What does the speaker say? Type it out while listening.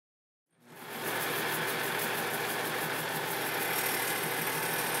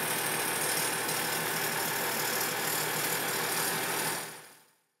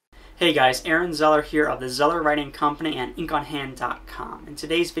Hey guys, Aaron Zeller here of the Zeller Writing Company and inkonhand.com. In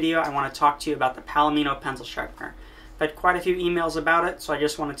today's video, I want to talk to you about the Palomino pencil sharpener. I've had quite a few emails about it, so I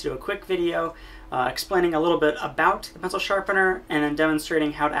just wanted to do a quick video explaining a little bit about the pencil sharpener and then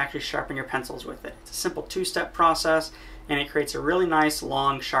demonstrating how to actually sharpen your pencils with it. It's a simple two-step process and it creates a really nice,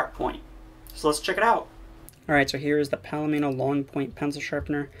 long, sharp point. So let's check it out. Alright, so here is the Palomino long point pencil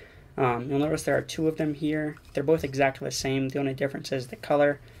sharpener. You'll notice there are two of them here. They're both exactly the same. The only difference is the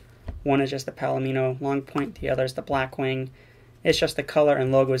color. One is just the Palomino long point, the other is the Blackwing. It's just the color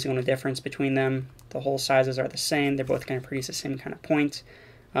and logo is the only difference between them. The hole sizes are the same. They're both going to produce the same kind of point.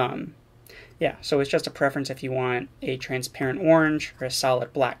 Yeah, so it's just a preference if you want a transparent orange or a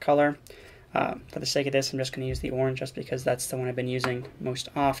solid black color. For the sake of this, I'm just going to use the orange just because that's the one I've been using most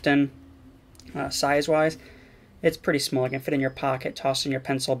often. Size-wise, it's pretty small. It can fit in your pocket, toss in your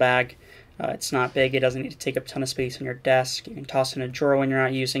pencil bag. It's not big. It doesn't need to take up a ton of space on your desk. You can toss it in a drawer when you're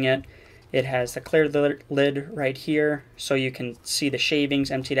not using it. It has the clear lid right here, so you can see the shavings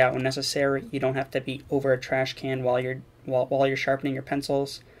emptied out when necessary. You don't have to be over a trash can while you're sharpening your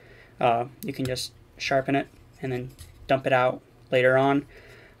pencils. You can just sharpen it and then dump it out later on.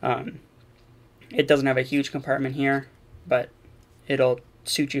 It doesn't have a huge compartment here, but it'll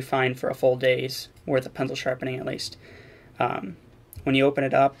suit you fine for a full day's worth of pencil sharpening at least. When you open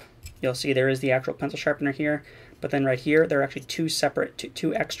it up, you'll see there is the actual pencil sharpener here, but then right here there are actually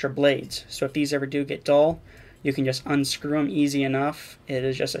two extra blades. So if these ever do get dull, you can just unscrew them easy enough. It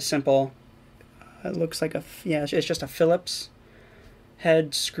is just a simple, it looks like it's just a Phillips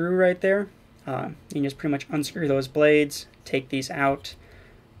head screw right there. You can just pretty much unscrew those blades, take these out,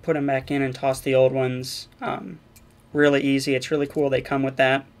 put them back in and toss the old ones. Really easy. It's really cool they come with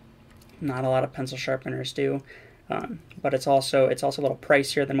that. Not a lot of pencil sharpeners do. But it's also a little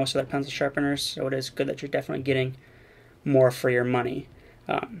pricier than most of their pencil sharpeners, so it is good that you're definitely getting more for your money.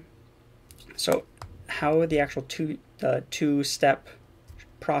 So how the actual two-step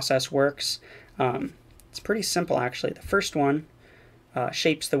process works, it's pretty simple actually. The first one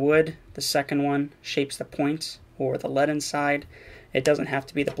shapes the wood, the second one shapes the point or the lead inside. It doesn't have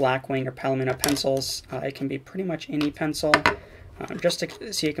to be the Blackwing or Palomino pencils. It can be pretty much any pencil. Just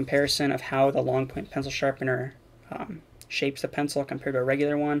to see a comparison of how the long point pencil sharpener shapes the pencil compared to a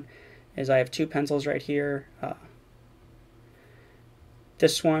regular one, is I have two pencils right here.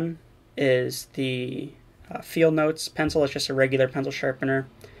 This one is the Field Notes pencil. It's just a regular pencil sharpener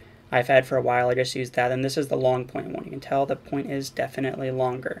I've had for a while. I just used that, and this is the long point one. You can tell the point is definitely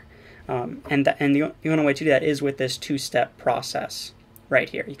longer. And the only way to do that is with this two-step process right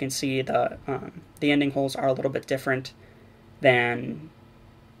here. You can see the ending holes are a little bit different than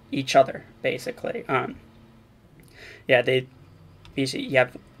each other, basically. Yeah, you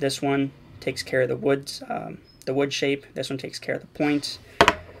have this one takes care of the wood shape. This one takes care of the point.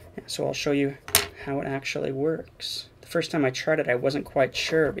 So I'll show you how it actually works. The first time I tried it, I wasn't quite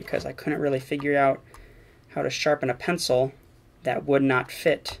sure because I couldn't really figure out how to sharpen a pencil that would not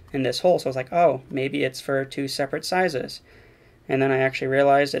fit in this hole. So I was like, oh, maybe it's for two separate sizes. And then I actually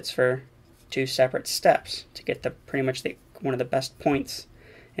realized it's for two separate steps to get pretty much one of the best points,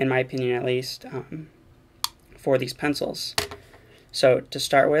 in my opinion at least, for these pencils. So to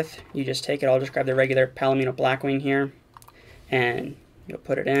start with, you just take it, I'll just grab the regular Palomino Blackwing here, and you'll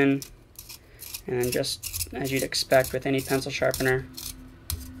put it in, and then just as you'd expect with any pencil sharpener,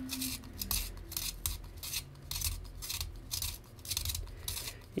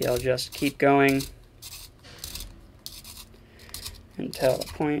 you'll just keep going until the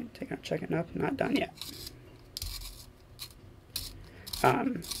point, check it up, not done yet.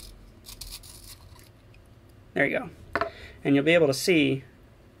 There you go. And you'll be able to see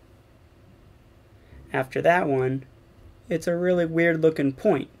after that one, it's a really weird looking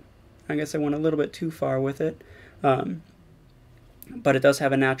point. I guess I went a little bit too far with it. But it does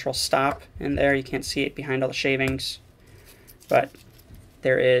have a natural stop in there. You can't see it behind all the shavings. But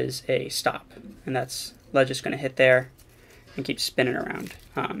there is a stop. And that's ledge just going to hit there and keep spinning around.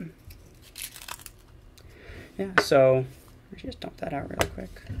 Yeah, so let's just dump that out really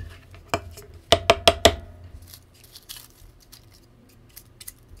quick.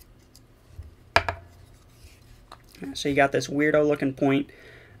 So you got this weirdo looking point,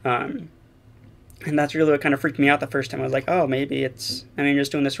 and that's really what kind of freaked me out the first time. I was like, oh, maybe I'm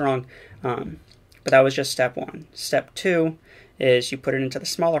just doing this wrong. But that was just step one. Step two is you put it into the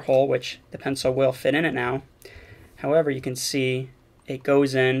smaller hole, which the pencil will fit in it now. However, you can see it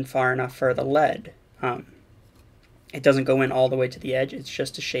goes in far enough for the lead. It doesn't go in all the way to the edge. It's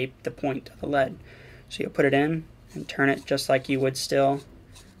just to shape the point of the lead. So you'll put it in and turn it just like you would still with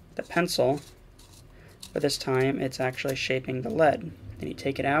the pencil. but this time it's actually shaping the lead. Then you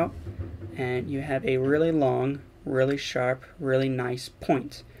take it out, and you have a really long, really sharp, really nice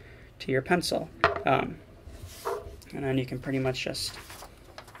point to your pencil. And then you can pretty much just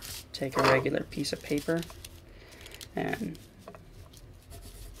take a regular piece of paper and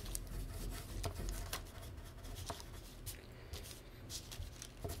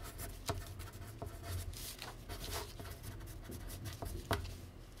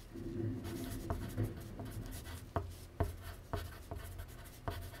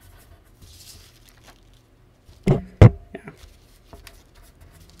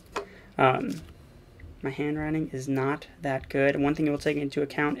my handwriting is not that good. One thing you will take into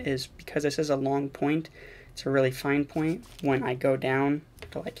account is because this is a long point, it's a really fine point. When I go down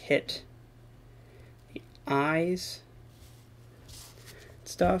to like hit the eyes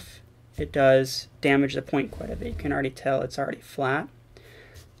stuff, it does damage the point quite a bit. You can already tell it's already flat.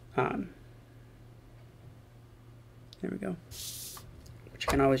 There we go. But you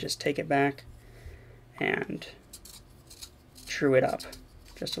can always just take it back and true it up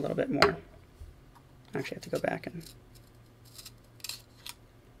just a little bit more. I actually have to go back and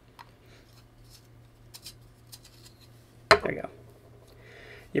there you go.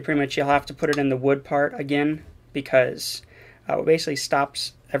 You'll have to put it in the wood part again, because what basically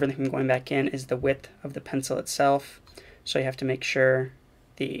stops everything from going back in is the width of the pencil itself. So you have to make sure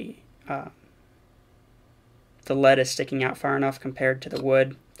the lead is sticking out far enough compared to the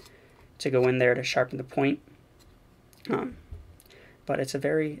wood to go in there to sharpen the point. But it's a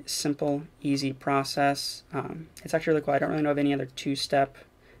very simple, easy process. It's actually really cool. I don't really know of any other two-step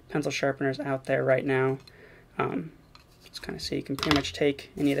pencil sharpeners out there right now. Just kind of see, you can pretty much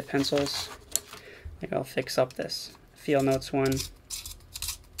take any of the pencils. Like I'll fix up this Feel Notes one.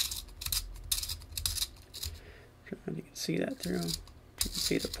 I don't know if you can see that through. You can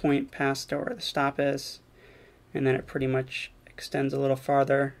see the point past where the stop is, and then it pretty much extends a little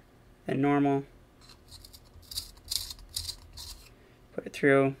farther than normal. Put it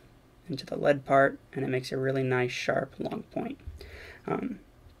through into the lead part, and it makes a really nice, sharp, long point.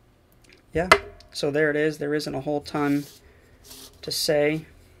 Yeah, so there it is. There isn't a whole ton to say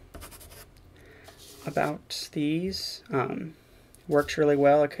about these. Works really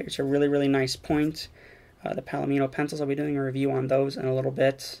well. It's a really, really nice point. The Palomino pencils, I'll be doing a review on those in a little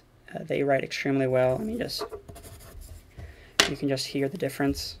bit. They write extremely well. I mean, you can just hear the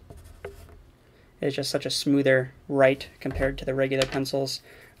difference. It's just such a smoother write compared to the regular pencils.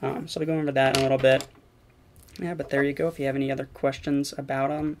 So I'll be going over that in a little bit. Yeah, but there you go. If you have any other questions about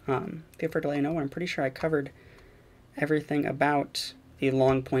them, feel free to let me know. I'm pretty sure I covered everything about the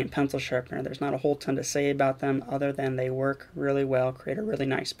long point pencil sharpener. There's not a whole ton to say about them other than they work really well, create a really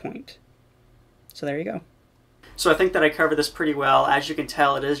nice point. So there you go. So I think that I covered this pretty well. As you can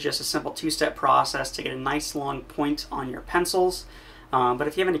tell, it is just a simple two-step process to get a nice long point on your pencils. But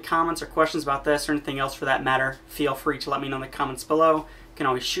if you have any comments or questions about this or anything else for that matter, feel free to let me know in the comments below. You can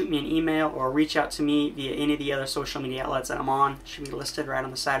always shoot me an email or reach out to me via any of the other social media outlets that I'm on. It should be listed right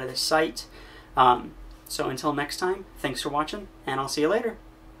on the side of this site. So until next time, thanks for watching, and I'll see you later.